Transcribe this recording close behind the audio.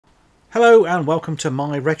Hello and welcome to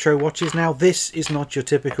my retro watches. Now this is not your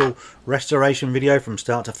typical restoration video from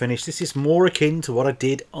start to finish. This is more akin to what I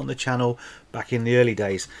did on the channel back in the early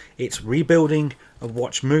days. It's rebuilding a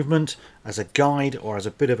watch movement as a guide or as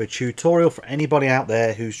a bit of a tutorial for anybody out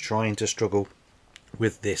there who's trying to struggle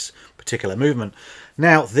with this particular movement.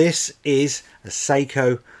 Now this is a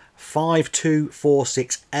Seiko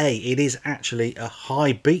 5246A. It is actually a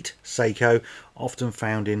high beat Seiko, often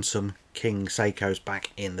found in some King Seikos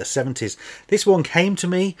back in the 70s. This one came to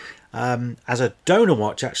me as a donor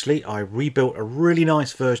watch. Actually, I rebuilt a really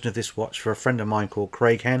nice version of this watch for a friend of mine called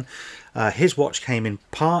Craig Hen. His watch came in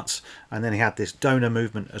parts, and then he had this donor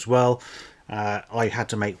movement as well. I had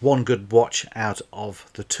to make one good watch out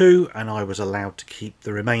of the two, and I was allowed to keep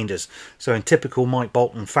the remainders. So in typical Mike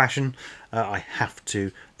Bolton fashion, I have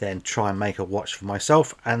to then try and make a watch for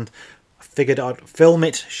myself, and I figured I'd film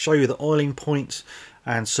it, show you the oiling points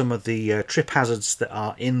and some of the trip hazards that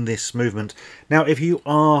are in this movement. Now if you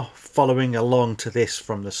are following along to this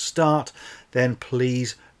from the start, then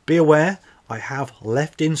please be aware I have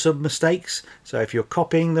left in some mistakes, so if you're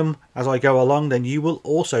copying them as I go along, then you will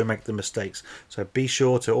also make the mistakes. So be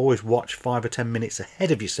sure to always watch 5 or 10 minutes ahead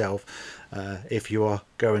of yourself if you are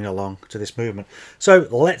going along to this movement. So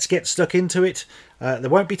let's get stuck into it. There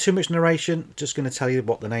won't be too much narration, just going to tell you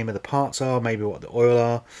what the name of the parts are, maybe what the oil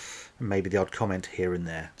are, and maybe the odd comment here and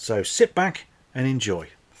there. So sit back and enjoy.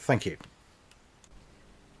 Thank you.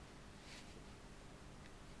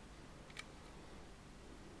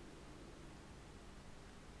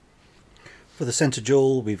 For the centre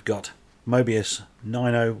jewel, we've got Mobius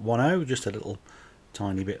 9010, just a little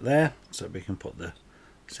tiny bit there, so we can put the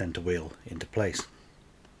centre wheel into place.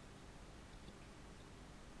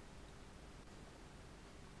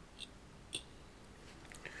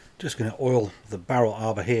 Just going to oil the barrel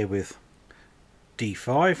arbor here with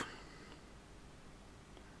D5.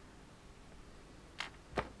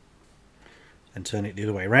 And turn it the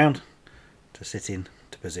other way around to sit into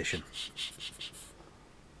position.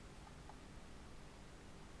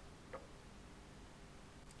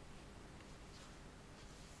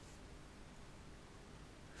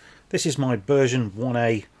 This is my version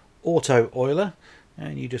 1A auto oiler,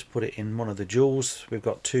 and you just put it in one of the jewels. We've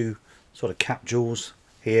got two sort of cap jewels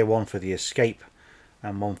here, one for the escape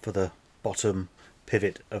and one for the bottom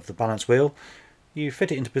pivot of the balance wheel. You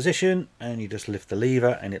fit it into position and you just lift the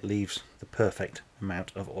lever and it leaves the perfect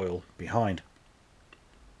amount of oil behind.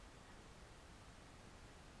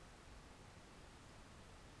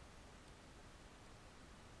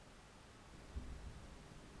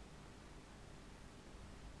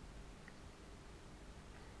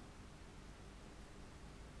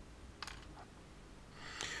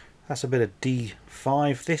 That's a bit of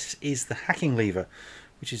D5. This is the hacking lever,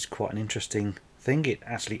 which is quite an interesting thing. It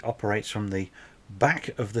actually operates from the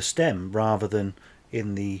back of the stem rather than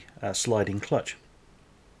in the sliding clutch.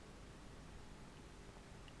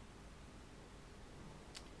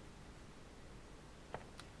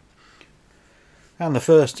 And the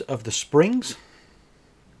first of the springs,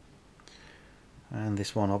 and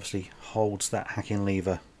this one obviously holds that hacking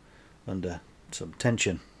lever under some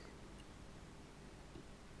tension.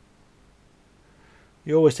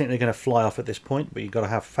 You always think they're going to fly off at this point, but you've got to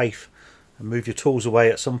have faith and move your tools away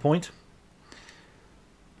at some point.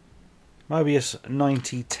 Mobius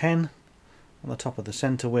 9010 on the top of the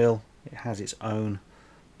centre wheel. It has its own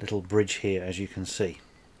little bridge here, as you can see.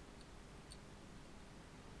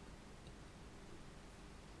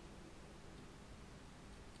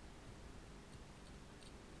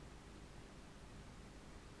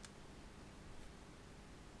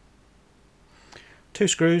 Two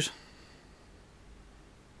screws.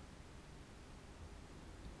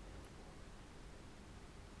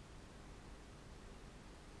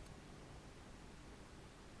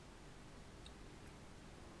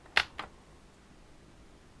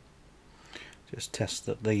 Just test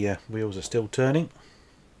that the wheels are still turning.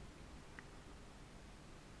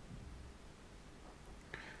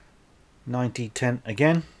 (9010)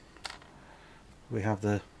 again. We have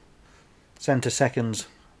the centre seconds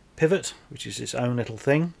pivot, which is its own little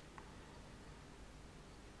thing.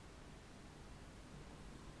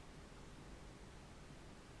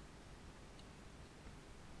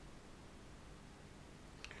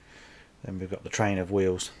 Then we've got the train of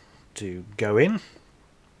wheels to go in.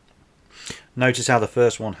 Notice how the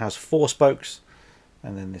first one has 4 spokes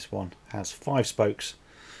and then this one has 5 spokes,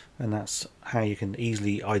 and that's how you can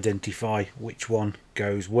easily identify which one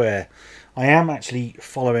goes where. I am actually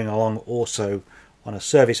following along also on a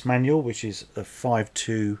service manual, which is a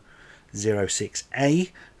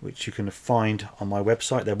 5206A, which you can find on my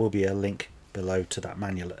website. There will be a link below to that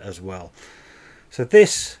manual as well. So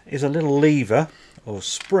this is a little lever or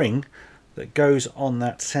spring that goes on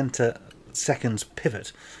that center seconds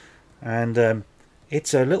pivot, and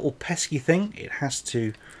it's a little pesky thing. It has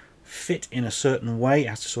to fit in a certain way. It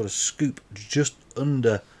has to sort of scoop just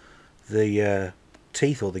under the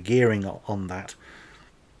teeth or the gearing on that,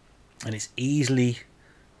 and it's easily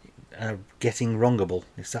getting wrongable.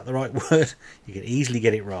 Is that the right word? You can easily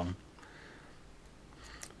get it wrong.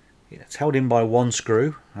 It's held in by one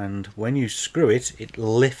screw, and when you screw it, it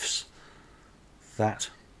lifts that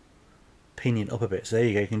pinion up a bit. So there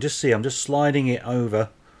you go. You can just see I'm just sliding it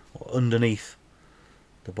over or underneath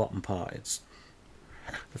the bottom part. It's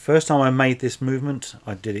the first time I made this movement,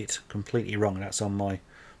 I did it completely wrong. That's on my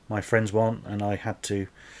friend's one, and I had to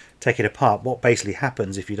take it apart. What basically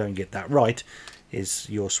happens if you don't get that right is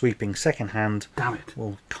your sweeping second hand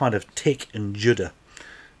will kind of tick and judder.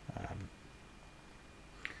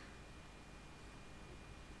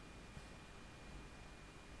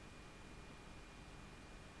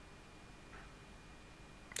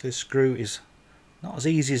 This screw is not as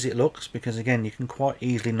easy as it looks, because again you can quite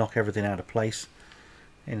easily knock everything out of place,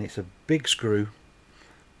 and it's a big screw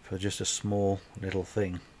for just a small little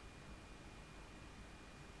thing.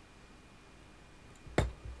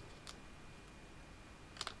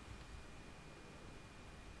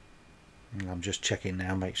 And I'm just checking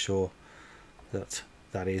now, make sure that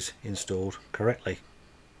that is installed correctly.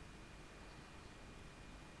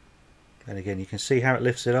 And again you can see how it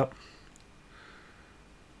lifts it up.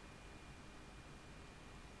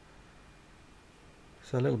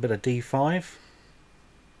 So a little bit of D5.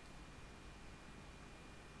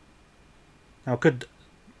 Now I could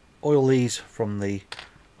oil these from the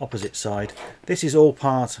opposite side. This is all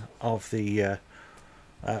part of the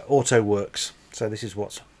auto works. So this is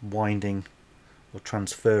what's winding or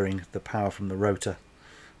transferring the power from the rotor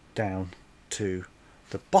down to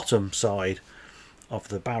the bottom side of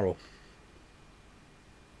the barrel.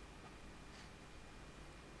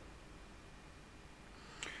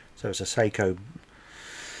 So it's a Seiko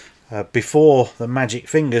before the magic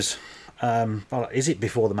fingers. Well, is it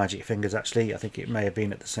before the magic fingers actually? I think it may have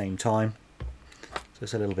been at the same time. So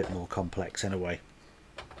it's a little bit more complex in a way.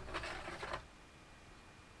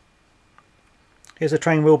 Here's a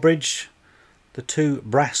train wheel bridge. The two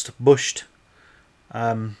brass bushed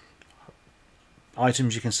items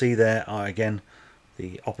you can see there are again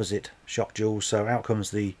the opposite shock jewels. So out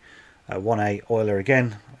comes the 1A oiler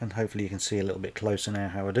again, and hopefully you can see a little bit closer now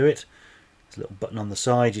how I do it. There's a little button on the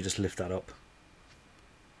side, you just lift that up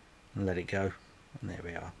and let it go, and there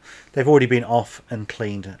we are. They've already been off and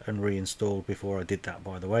cleaned and reinstalled before I did that,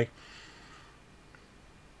 by the way.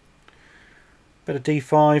 Bit of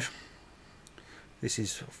D5. This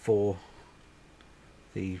is for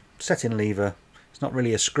the setting lever. It's not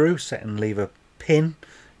really a screw, setting lever pin.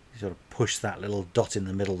 You sort of push that little dot in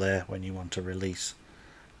the middle there when you want to release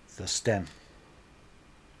the stem.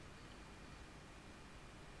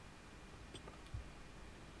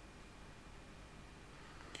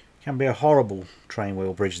 Can be a horrible train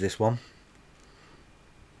wheel bridge, this one.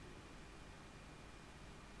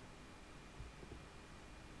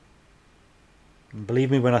 And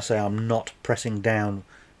believe me when I say I'm not pressing down.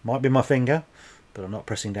 Might be my finger, but I'm not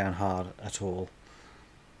pressing down hard at all.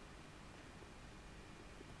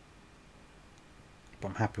 But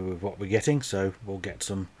I'm happy with what we're getting, so we'll get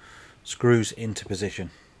some screws into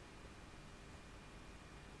position.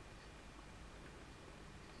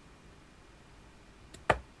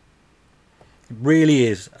 It really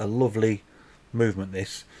is a lovely movement,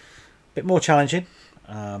 this. A bit more challenging,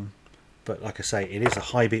 but like I say, it is a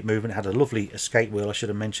high beat movement. It had a lovely escape wheel, I should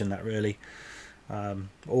have mentioned that really.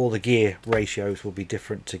 All the gear ratios will be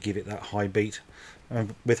different to give it that high beat.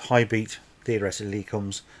 And with high beat, theoretically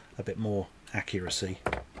comes a bit more accuracy.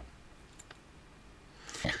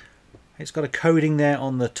 It's got a coding there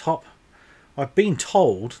on the top. I've been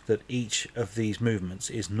told that each of these movements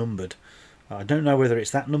is numbered. I don't know whether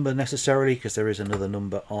it's that number necessarily, because there is another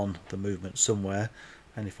number on the movement somewhere,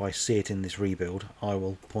 and if I see it in this rebuild I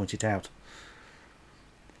will point it out.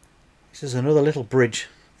 This is another little bridge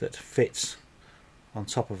that fits on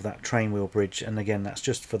top of that train wheel bridge, and again that's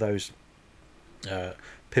just for those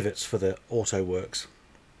pivots for the auto works.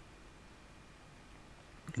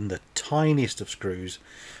 And the tiniest of screws,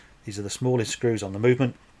 these are the smallest screws on the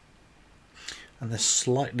movement, and they're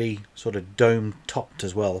slightly sort of dome topped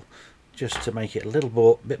as well, just to make it a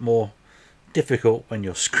little bit more difficult when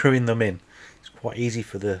you're screwing them in. It's quite easy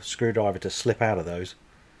for the screwdriver to slip out of those.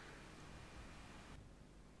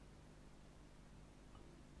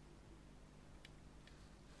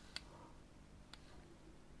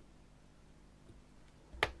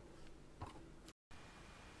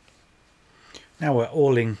 Now we're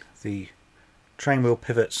oiling the train wheel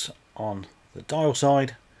pivots on the dial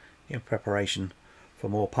side in preparation for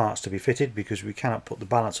more parts to be fitted, because we cannot put the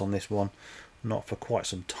balance on this one, not for quite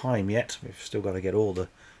some time yet. We've still got to get all the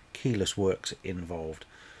keyless works involved.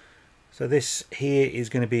 So this here is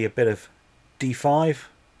going to be a bit of D5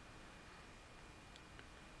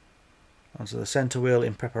 onto the centre wheel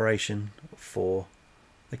in preparation for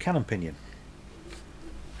the cannon pinion.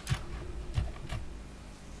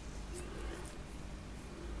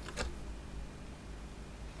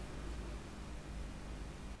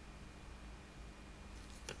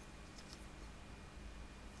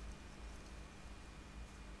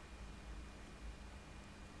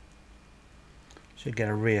 Should get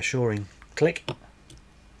a reassuring click.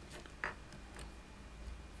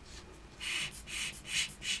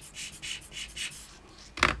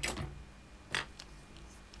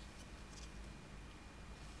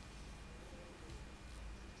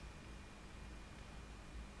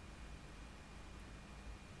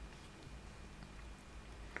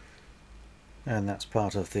 And that's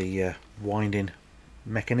part of the winding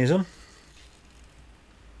mechanism.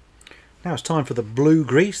 Now it's time for the blue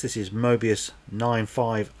grease. This is Mobius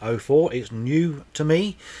 9504. It's new to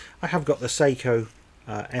me. I have got the Seiko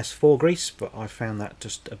S4 grease, but I found that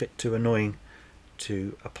just a bit too annoying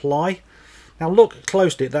to apply. Now look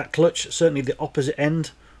closely at that clutch, certainly the opposite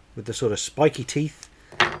end with the sort of spiky teeth,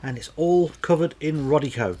 and it's all covered in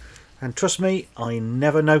Rodico. And trust me, I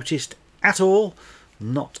never noticed at all,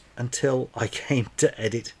 not until I came to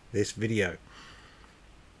edit this video.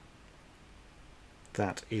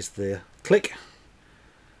 That is the click,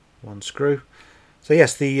 one screw. So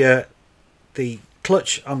yes, the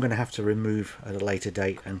clutch I'm going to have to remove at a later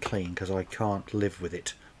date and clean, because I can't live with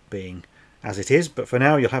it being as it is. But for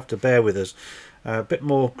now you'll have to bear with us. A bit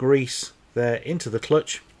more grease there into the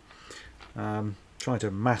clutch, trying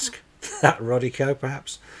to mask that Rodico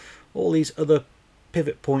perhaps. All these other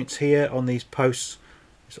pivot points here on these posts,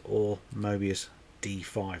 it's all Mobius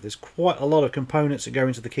D5. There's quite a lot of components that go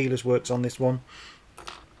into the keyless works on this one.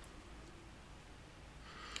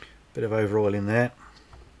 Bit of overoil in there.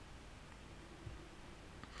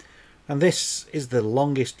 And this is the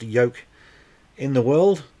longest yoke in the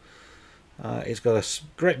world. It's got a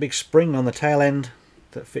great big spring on the tail end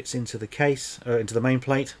that fits into the case, into the main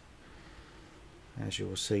plate, as you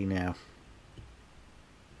will see now.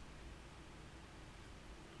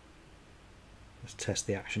 Let's test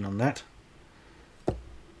the action on that. And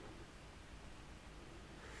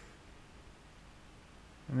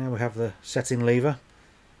now we have the setting lever.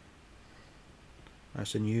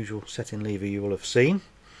 Most unusual setting lever you will have seen.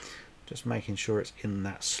 Just making sure it's in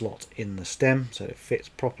that slot in the stem so it fits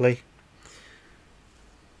properly.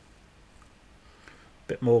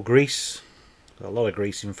 Bit more grease, a lot of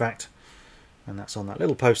grease in fact, and that's on that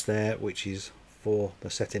little post there, which is for the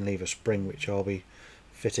setting lever spring, which I'll be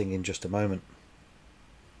fitting in just a moment.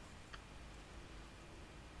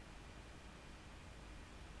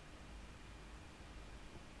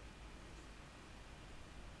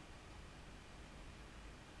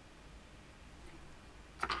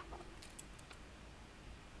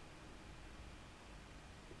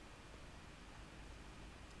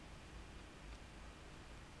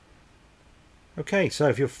 Okay, so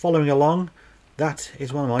if you're following along, that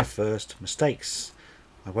is one of my first mistakes.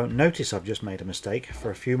 I won't notice I've just made a mistake for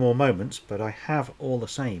a few more moments, but I have all the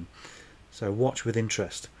same. So watch with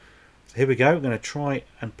interest. So here we go. I'm going to try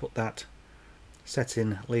and put that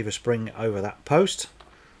set-in lever spring over that post.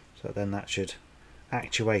 So then that should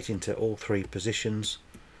actuate into all three positions.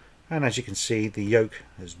 And as you can see, the yoke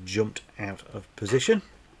has jumped out of position.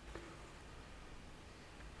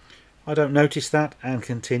 I don't notice that and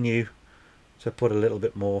continue to put a little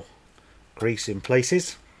bit more grease in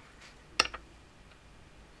places,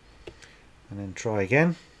 and then try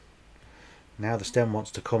again. Now the stem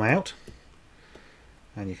wants to come out,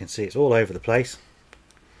 and you can see it's all over the place.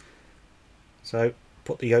 So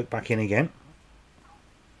put the yoke back in again,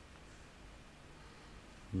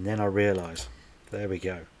 and then I realise, there we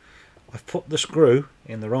go, I've put the screw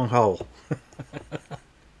in the wrong hole.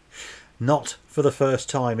 Not for the first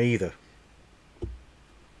time either.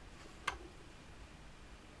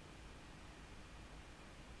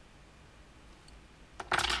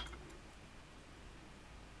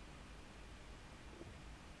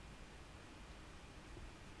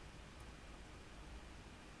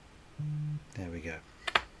 There we go.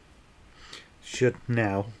 Should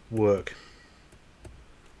now work.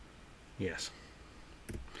 Yes.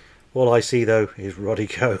 All I see though is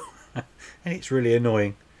Rodico, and it's really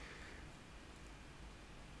annoying.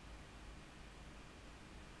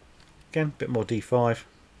 Again, a bit more D5.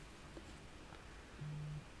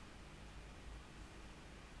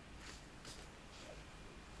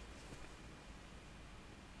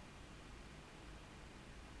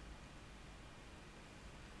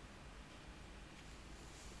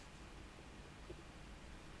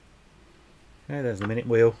 Okay, there's the minute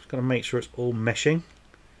wheel. Just got to make sure it's all meshing,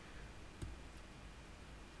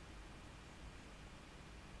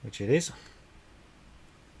 which it is.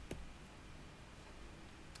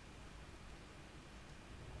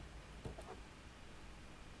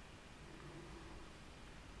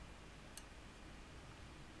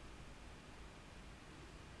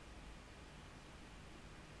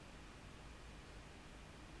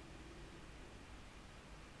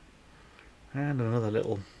 And another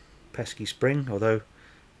little pesky spring, although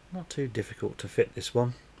not too difficult to fit this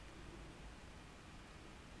one.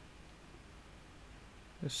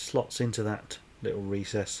 Just slots into that little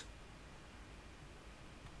recess.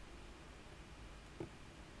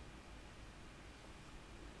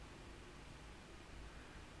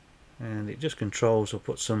 And it just controls or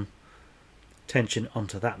puts some tension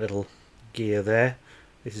onto that little gear there.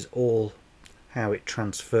 This is all how it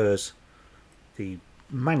transfers the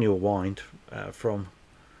manual wind from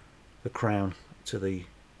the crown to the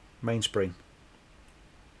mainspring.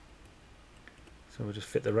 So we'll just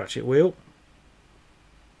fit the ratchet wheel.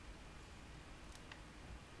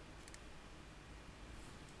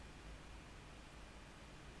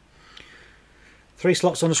 Three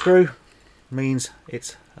slots on a screw means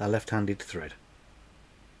it's a left-handed thread.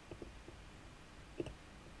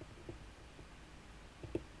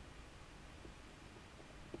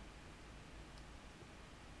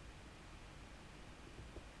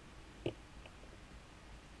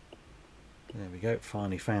 There we go,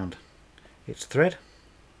 finally found its thread.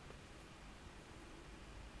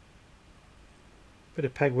 Bit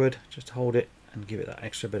of pegwood just to hold it and give it that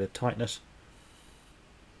extra bit of tightness.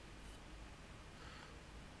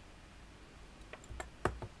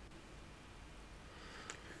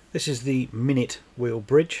 This is the minute wheel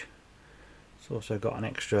bridge. It's also got an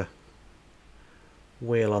extra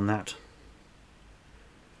wheel on that,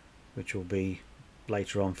 which will be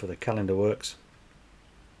later on for the calendar works.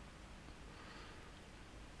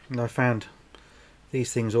 And I found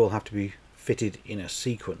these things all have to be fitted in a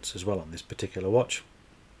sequence as well on this particular watch.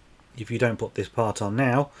 If you don't put this part on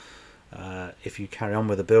now, if you carry on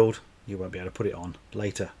with the build, you won't be able to put it on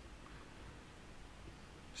later.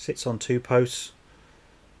 Sits on two posts.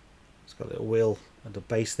 It's got a little wheel at the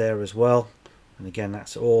base there as well, and again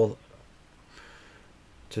that's all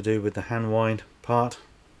to do with the hand wind part.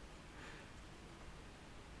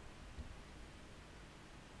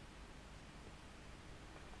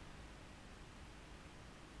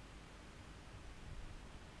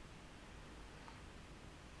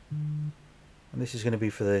 And this is going to be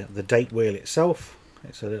for the date wheel itself.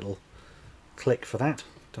 It's a little click for that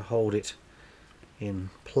to hold it in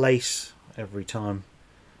place every time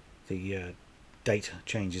the date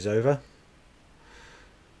changes over.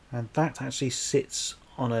 And that actually sits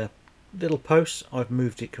on a little post. I've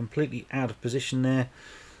moved it completely out of position there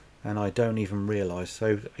and I don't even realise.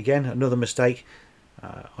 So again, another mistake.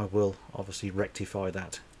 I will obviously rectify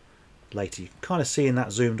that later. You can kind of see in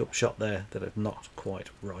that zoomed up shot there that it's not quite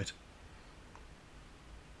right.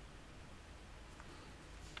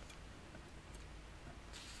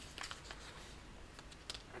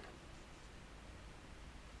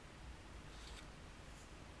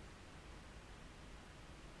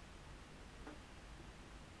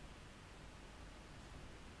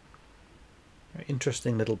 Very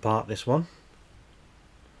interesting little part, this one.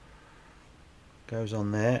 Goes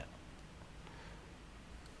on there.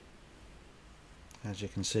 As you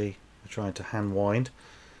can see, we're trying to hand wind.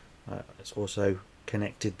 It's also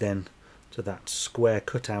connected then to that square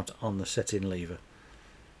cutout on the set-in lever.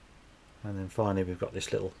 And then finally we've got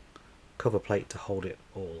this little cover plate to hold it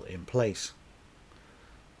all in place,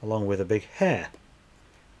 along with a big hair.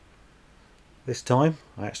 This time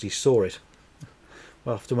I actually saw it.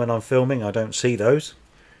 Well, often when I'm filming I don't see those.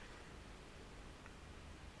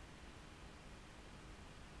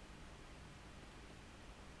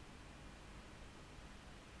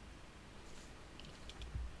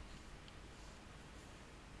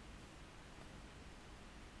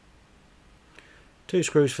 Two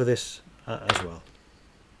screws for this as well.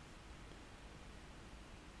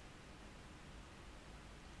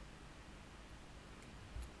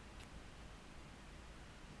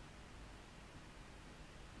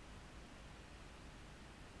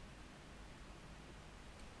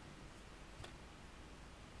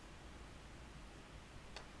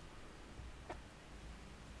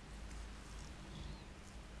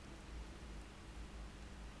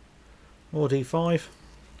 More D5.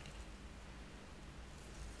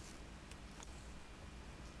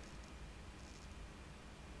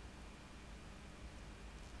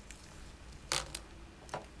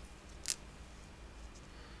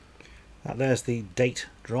 There's the date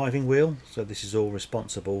driving wheel, so this is all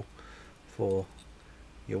responsible for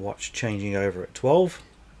your watch changing over at 12,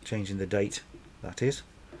 changing the date, that is.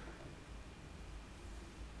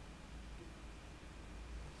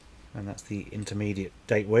 And that's the intermediate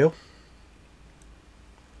date wheel,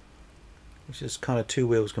 which is kind of two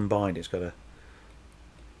wheels combined. It's got a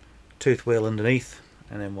tooth wheel underneath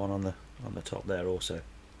and then one on the top there also.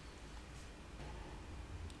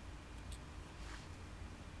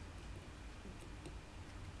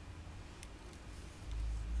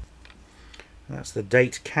 And that's the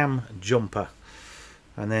date cam jumper,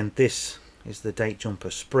 and then this is the date jumper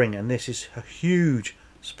spring, and this is a huge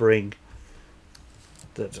spring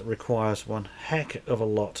that requires one heck of a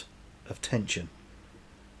lot of tension.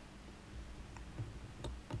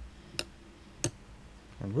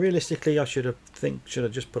 And realistically, I should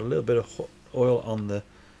have just put a little bit of oil on the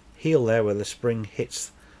heel there where the spring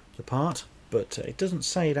hits the part, but it doesn't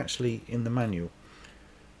say it actually in the manual.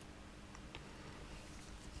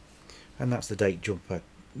 And that's the date jumper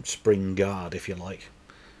spring guard, if you like.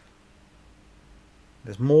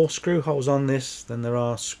 There's more screw holes on this than there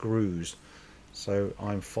are screws, so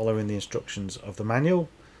I'm following the instructions of the manual.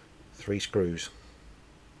 3 screws.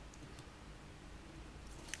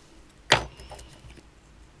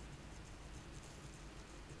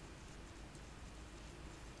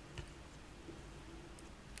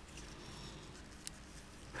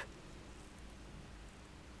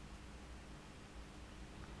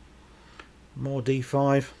 More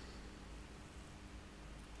D5.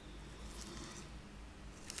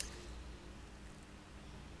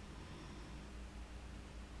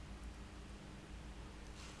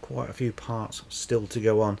 Quite a few parts still to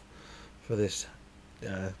go on for this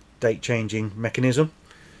date changing mechanism.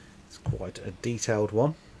 It's quite a detailed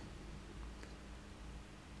one.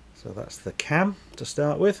 So that's the cam to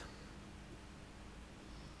start with.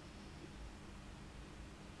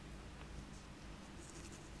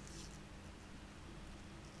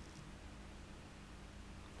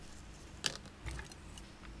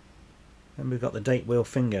 Then we've got the date wheel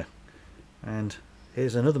finger, and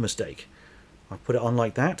here's another mistake. I put it on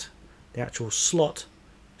like that. The actual slot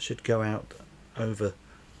should go out over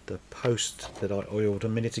the post that I oiled a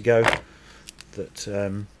minute ago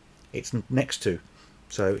that it's next to,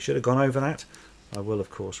 so it should have gone over that. I will of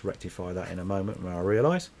course rectify that in a moment when I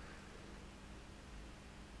realise.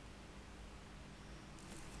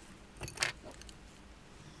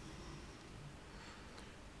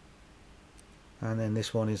 And then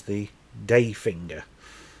this one is the day finger,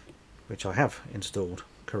 which I have installed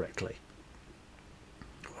correctly,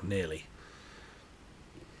 or nearly.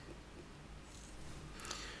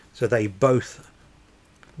 So they both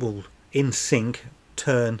will in sync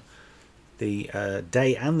turn the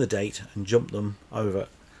day and the date and jump them over at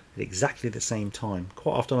exactly the same time.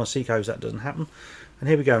 Quite often on Seikos that doesn't happen. And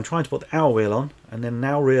here we go, I'm trying to put the hour wheel on and then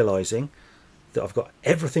now realising that I've got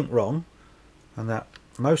everything wrong and that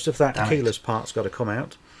most of that keyless part's got to come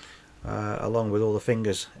out along with all the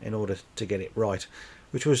fingers in order to get it right,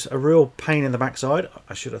 which was a real pain in the backside.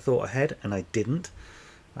 I should have thought ahead and I didn't.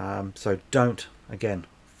 So don't, again,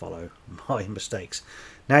 follow my mistakes.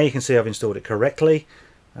 Now you can see I've installed it correctly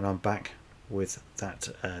and I'm back with that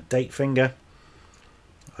date finger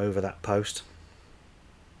over that post,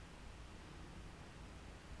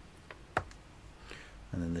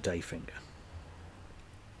 and then the day finger.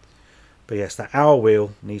 But yes, that hour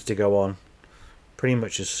wheel needs to go on pretty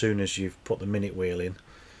much as soon as you've put the minute wheel in,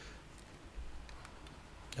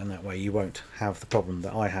 and that way you won't have the problem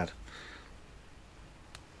that I had.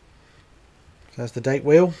 So there's the date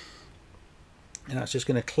wheel, and that's just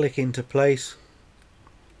going to click into place.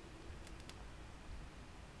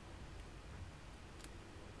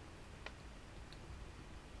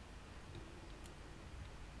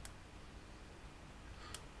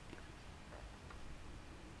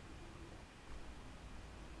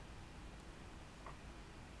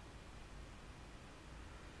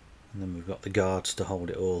 And then we've got the guards to hold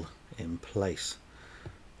it all in place.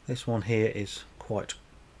 This one here is quite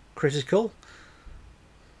critical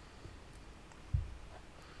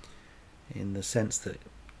in the sense that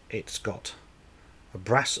it's got a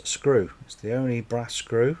brass screw. It's the only brass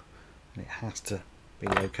screw and it has to be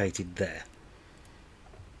located there.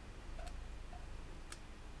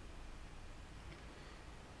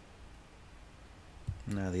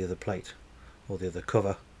 Now the other plate, or the other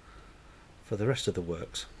cover for the rest of the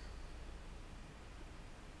works.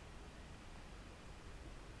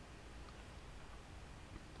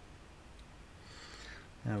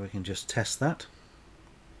 Now we can just test that.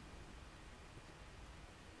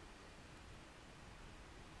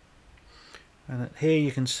 And here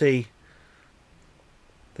you can see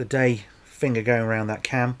the day finger going around that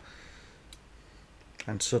cam,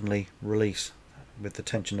 and suddenly release with the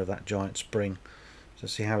tension of that giant spring. So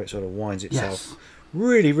see how it sort of winds itself. Yes.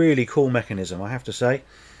 Really, really cool mechanism, I have to say.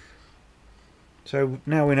 So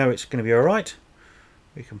now we know it's going to be alright.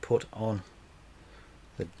 We can put on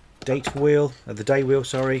the day wheel,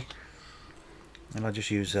 sorry, and I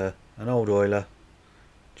just use an old oiler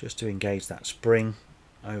just to engage that spring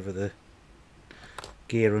over the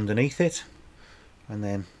gear underneath it, and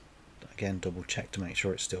then again double check to make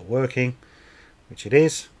sure it's still working, which it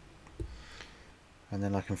is, and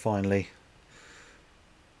then I can finally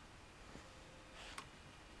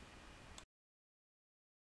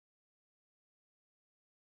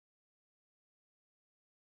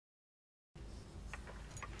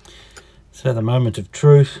so the moment of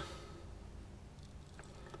truth.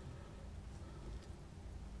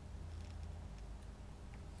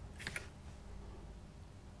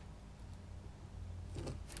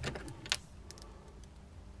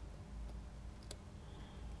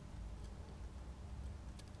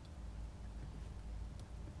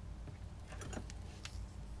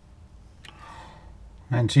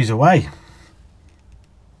 And she's away.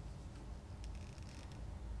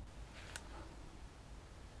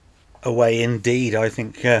 Away indeed. I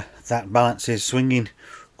think that balance is swinging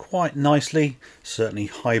quite nicely. Certainly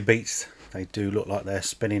high beats, they do look like they're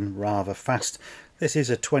spinning rather fast. This is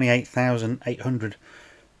a 28,800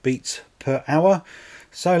 beats per hour.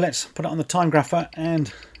 So let's put it on the time grapher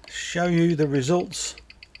and show you the results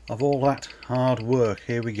of all that hard work.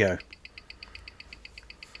 Here we go.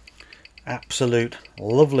 Absolute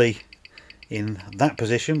lovely in that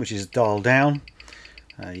position, which is dialed down.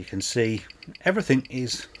 You can see everything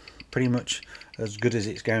is pretty much as good as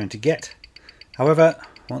it's going to get. However,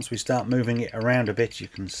 once we start moving it around a bit, you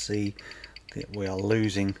can see that we are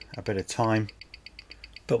losing a bit of time,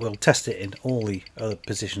 but we'll test it in all the other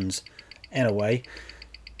positions anyway.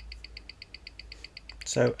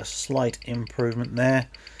 So a slight improvement there,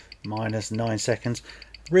 minus 9 seconds.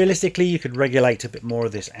 Realistically, you could regulate a bit more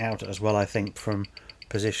of this out as well, I think, from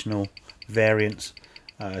positional variance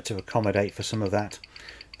to accommodate for some of that.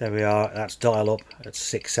 There we are, that's dial up at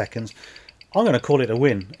 6 seconds. I'm going to call it a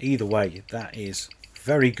win either way. That is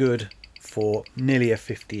very good for nearly a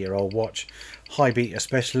 50-year-old watch. High beat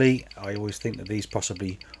especially, I always think that these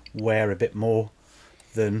possibly wear a bit more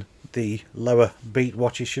than the lower beat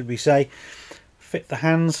watches, should we say. Fit the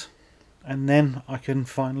hands, and then I can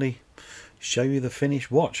finally show you the finished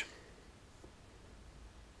watch.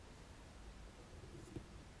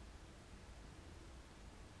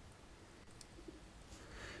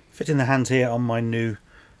 Fitting the hands here on my new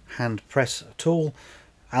hand press tool.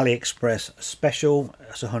 AliExpress special,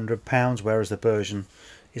 that's £100, whereas the version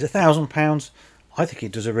is £1,000. I think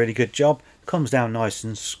it does a really good job. Comes down nice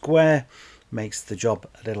and square, makes the job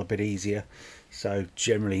a little bit easier. So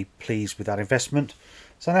generally pleased with that investment.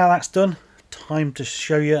 So now that's done, time to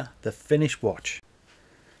show you the finished watch.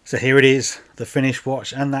 So here it is, the finished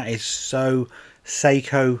watch, and that is so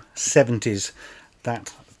Seiko 70s.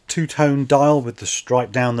 That two-tone dial with the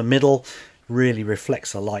stripe down the middle really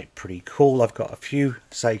reflects the light, pretty cool. I've got a few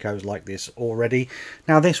Seikos like this already.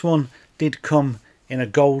 Now this one did come in a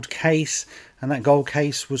gold case, and that gold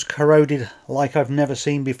case was corroded like I've never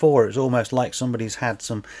seen before. It's almost like somebody's had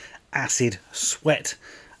some acid sweat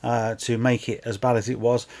to make it as bad as it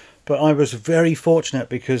was. But I was very fortunate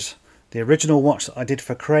because the original watch that I did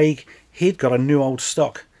for Craig, he'd got a new old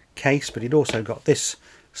stock case, but he'd also got this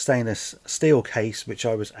stainless steel case which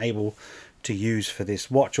I was able to use for this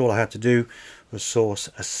watch. All I had to do was source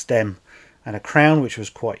a stem and a crown, which was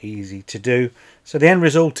quite easy to do. So the end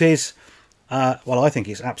result is, well, I think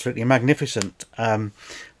it's absolutely magnificent.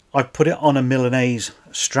 I've put it on a Milanese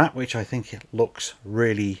strap, which I think it looks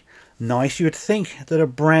really nice. You would think that a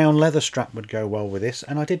brown leather strap would go well with this,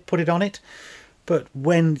 and I did put it on it, but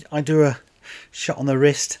when I do a shot on the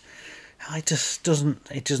wrist, it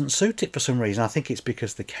doesn't suit it for some reason. I think it's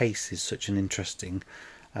because the case is such an interesting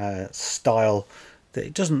style that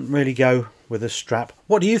it doesn't really go with a strap.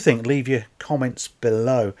 What do you think? Leave your comments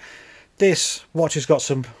below. This watch has got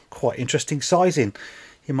some quite interesting sizing.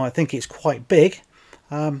 You might think it's quite big,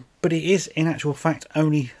 but it is in actual fact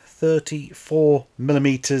only 34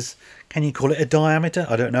 millimeters. Can you call it a diameter?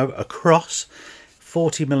 I don't know. Across,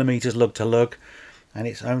 40 millimeters lug to lug, and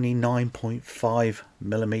it's only 9.5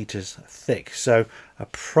 millimeters thick. So a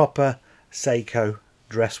proper Seiko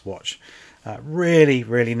dress watch. Really,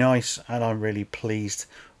 really nice, and I'm really pleased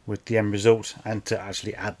with the end result, and to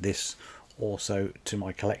actually add this also to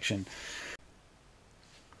my collection.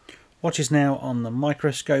 Watch is now on the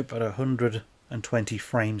microscope at 120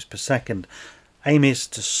 frames per second. Aim is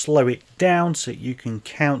to slow it down so you can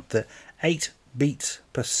count the 8 beats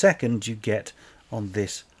per second you get on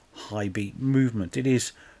this high beat movement. It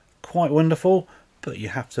is quite wonderful, but you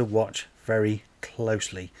have to watch very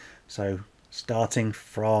closely. So starting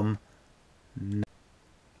from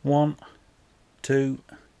 1, 2,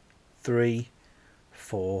 3,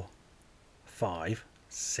 4, 5,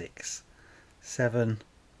 6, 7,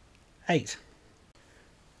 8.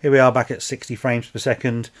 Here we are back at 60 frames per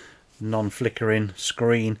second, non-flickering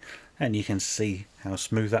screen, and you can see how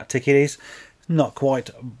smooth that ticket is. Not quite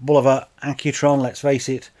Bolivar Accutron, let's face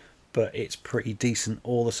it, but it's pretty decent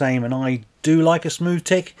all the same, and I do like a smooth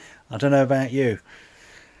tick. I don't know about you.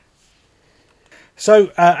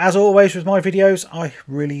 So as always with my videos, I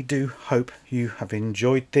really do hope you have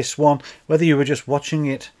enjoyed this one. Whether you were just watching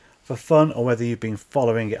it for fun or whether you've been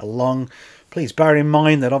following it along, please bear in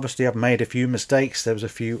mind that obviously I've made a few mistakes. There was a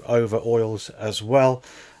few over oils as well,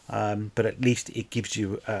 but at least it gives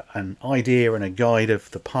you an idea and a guide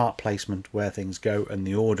of the part placement, where things go, and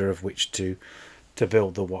the order of which to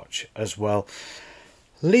build the watch as well.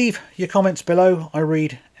 Leave your comments below. I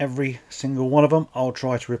read every single one of them. I'll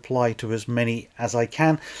try to reply to as many as I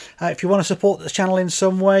can. If you want to support this channel in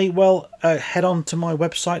some way, well, head on to my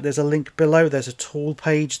website. There's a link below. There's a tool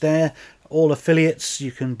page there. All affiliates,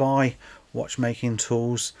 you can buy watchmaking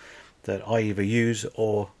tools that I either use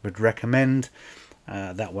or would recommend.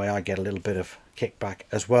 That way I get a little bit of kickback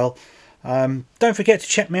as well. Don't forget to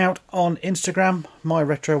check me out on Instagram. My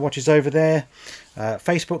Retro Watch is over there.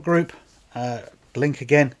 Facebook group. Link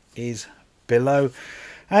again is below.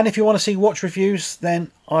 And if you want to see watch reviews,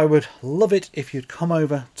 then I would love it if you'd come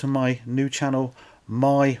over to my new channel,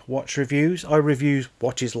 My Watch Reviews. I review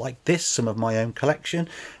watches like this, some of my own collection,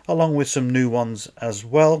 along with some new ones as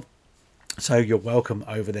well. So you're welcome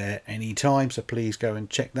over there anytime, so please go and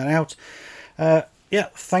check that out. Yeah,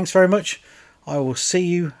 thanks very much. I will see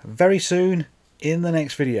you very soon in the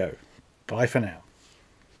next video. Bye for now.